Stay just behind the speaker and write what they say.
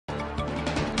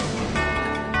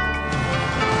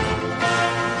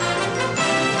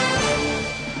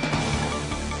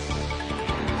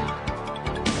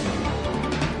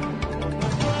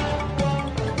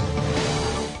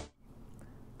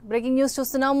Breaking news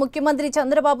చూస్తున్నాం. ముఖ్యమంత్రి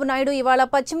చంద్రబాబు నాయుడు ఇవాళ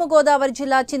పశ్చిమ గోదావరి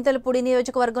జిల్లా చింతలపూడి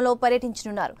నియోజకవర్గంలో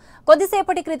పర్యటించనున్నారు.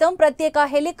 కొద్దిసేపటి క్రితం ప్రత్యేక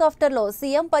హెలికాప్టర్లో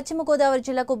సీఎం పశ్చిమ గోదావరి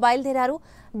జిల్లాకు బయలుదేరారు.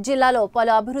 జిల్లాలో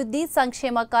పలు అభివృద్ధి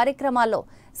సంక్షేమ కార్యక్రమాల్లో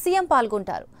సీఎం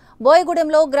పాల్గొంటారు.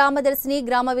 బోయగూడెంలో గ్రామ దర్శిని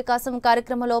గ్రామ వికాసం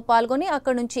కార్యక్రమంలో పాల్గొని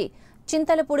అక్కడి నుంచి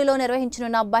చింతలపూడిలో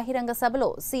నిర్వహించనున్న బహిరంగ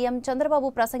సభలో సీఎం చంద్రబాబు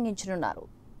ప్రసంగించనున్నారు.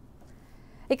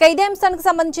 ఇక ఇదే అంశానికి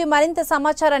సంబంధించి మరింత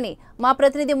సమాచారాన్ని మా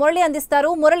ప్రతినిధి మురళి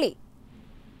అందిస్తారు. మురళి,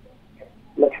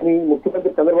 లక్ష్మి,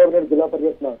 ముఖ్యమంత్రి చంద్రబాబు నాయుడు జిల్లా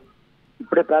పర్యటన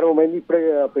ఇప్పుడే ప్రారంభమైంది.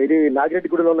 ఇప్పుడే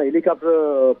నాగిరెడ్డిగూడలో ఉన్న హెలికాప్టర్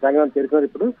ప్రాంగణాన్ని చేరుకున్నారు.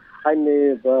 ఇప్పుడు ఆయన్ని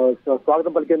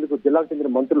స్వాగతం పలికేందుకు జిల్లాకు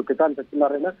చెందిన మంత్రులు కిటాన్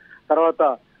సత్యనారాయణ, తర్వాత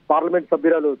పార్లమెంట్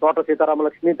సభ్యురాలు తోట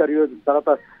సీతారామలక్ష్మి, తర్వాత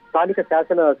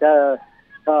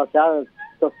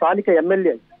స్థానిక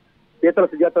ఎమ్మెల్యే పీతల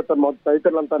సుజాత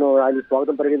తదితరులంతా ఆయన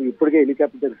స్వాగతం పరిగెత్తి ఇప్పటికే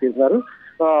హెలికాప్టర్ చేస్తున్నారు.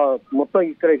 మొత్తం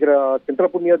ఇక్కడ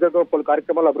చింతలపూడి నియోజకవర్గం పలు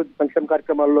కార్యక్రమాలు, అభివృద్ధి సంక్షేమ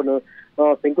కార్యక్రమాల్లోనూ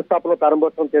శంకుస్థాపన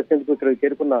ప్రారంభోత్సవం చేసేందుకు ఇక్కడ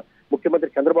చేరుకున్న ముఖ్యమంత్రి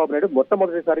చంద్రబాబు నాయుడు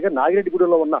మొట్టమొదటిసారిగా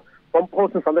నాగిరెడ్డిగూడెంలో ఉన్న పంప్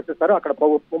హౌస్ ను సందర్శిస్తారు. అక్కడ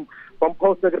పంప్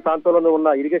హౌస్ దగ్గర ప్రాంతంలో ఉన్న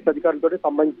ఇరిగేషన్ అధికారులతో,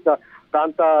 సంబంధిత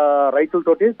ప్రాంత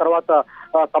రైతులతోటి, తర్వాత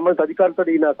సంబంధిత అధికారులతో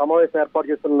ఈయన సమావేశం ఏర్పాటు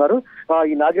చేస్తున్నారు.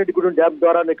 ఈ నాగిరెడ్డిగూడెం డ్యామ్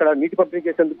ద్వారా ఇక్కడ నీటి పంపిణీ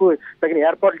చేసేందుకు తగిన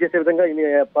ఏర్పాట్లు చేసే విధంగా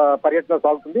ఈయన పర్యటన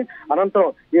సాగుతుంది.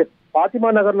 అనంతరం ఈ ఫాతిమా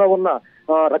నగర్ లో ఉన్న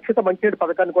రక్షిత మంచినీటి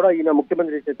పథకాన్ని కూడా ఈయన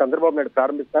ముఖ్యమంత్రి చంద్రబాబు నాయుడు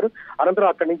ప్రారంభిస్తారు. అనంతరం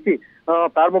అక్కడి నుంచి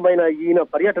ప్రారంభమైన ఈయన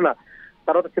పర్యటన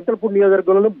తర్వాత చింతలపూడి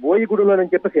నియోజకవర్గంలో బోయిగూడెంలో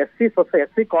అని చెప్పేసి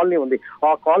ఎస్సీ కాలనీ ఉంది.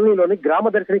 ఆ కాలనీలోని గ్రామ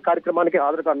దర్శిని కార్యక్రమానికి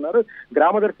హాజరు కానున్నారు.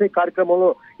 గ్రామ దర్శిని కార్యక్రమంలో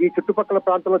ఈ చుట్టుపక్కల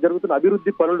ప్రాంతంలో జరుగుతున్న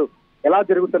అభివృద్ధి పనులు ఎలా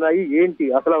జరుగుతున్నాయి, ఏంటి,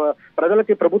 అసలు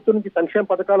ప్రజలకి ప్రభుత్వం నుంచి సంక్షేమ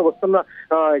పథకాలు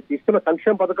ఇస్తున్న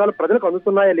సంక్షేమ పథకాలు ప్రజలకు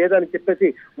అందుతున్నాయా లేదా అని చెప్పేసి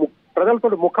ప్రజలతో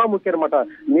ముఖాముఖి అనమాట.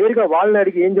 నేరుగా వాళ్ళని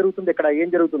అడిగి ఏం జరుగుతుంది, ఇక్కడ ఏం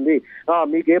జరుగుతుంది,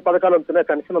 మీకు ఏ పథకాలు అందుతున్నాయి,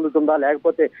 పెన్షన్ అందుతుందా,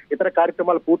 లేకపోతే ఇతర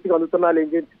కార్యక్రమాలు పూర్తిగా అందుతున్నా అని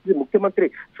చెప్పి ముఖ్యమంత్రి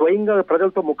స్వయంగా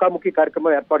ప్రజలతో ముఖాముఖి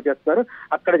కార్యక్రమం ఏర్పాటు చేస్తున్నారు.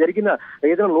 అక్కడ జరిగిన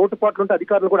ఏదైనా లోటుపాట్లు ఉంటే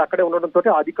అధికారులు కూడా అక్కడే ఉండడంతో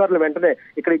అధికారులు వెంటనే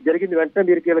ఇక్కడ జరిగింది వెంటనే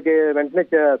వీరికి వెంటనే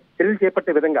చర్యలు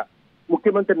చేపట్టే విధంగా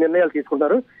ముఖ్యమంత్రి నిర్ణయాలు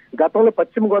తీసుకున్నారు. గతంలో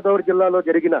పశ్చిమ గోదావరి జిల్లాలో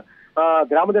జరిగిన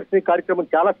గ్రామదర్శిని కార్యక్రమం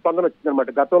చాలా స్పందన వచ్చిందనమాట.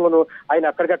 గతంలోనూ ఆయన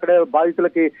అక్కడికక్కడే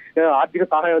బాధితులకి ఆర్థిక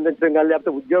సహాయం అందించడం కానీ,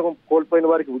 లేకపోతే ఉద్యోగం కోల్పోయిన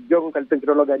వారికి ఉద్యోగం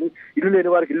కల్పించడంలో కానీ, ఇల్లు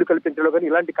లేని వారికి ఇల్లు కల్పించడంలో కానీ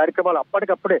ఇలాంటి కార్యక్రమాలు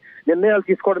అప్పటికప్పుడే నిర్ణయాలు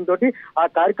తీసుకోవడంతో ఆ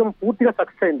కార్యక్రమం పూర్తిగా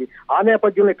సక్సెస్ అయింది. ఆ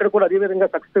నేపథ్యంలో ఇక్కడ కూడా అదే విధంగా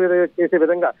సక్సెస్ చేసే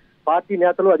విధంగా పార్టీ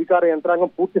నేతలు, అధికార యంత్రాంగం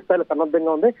పూర్తి స్థాయిలో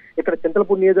సన్నద్ధంగా ఉంది. ఇక్కడ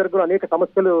చింతలపూడి నియోజకవర్గంలో అనేక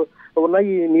సమస్యలు ఉన్నాయి.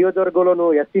 ఈ నియోజకవర్గంలోనూ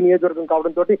ఎస్సీ నియోజకవర్గం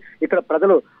కావడంతో ఇక్కడ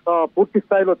ప్రజలు పూర్తి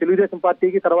స్థాయిలో తెలుగుదేశం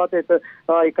పార్టీకి, తర్వాత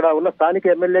ఇక్కడ ఉన్న స్థానిక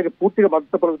ఎమ్మెల్యేకి పూర్తిగా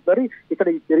మద్దతు పలుకుతున్నారు. ఇక్కడ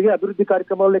జరిగే అభివృద్ధి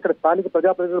కార్యక్రమాల్లో ఇక్కడ స్థానిక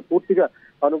ప్రజాప్రతినిధులు పూర్తిగా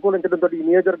అనుకూలించడంతో ఈ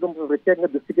నియోజకవర్గం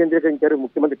ప్రత్యేకంగా దృష్టి కేంద్రీకరించారు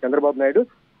ముఖ్యమంత్రి చంద్రబాబు నాయుడు.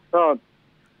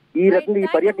 ఈ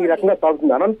పర్యటన ఈ రకంగా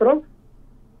సాగుతుంది. అనంతరం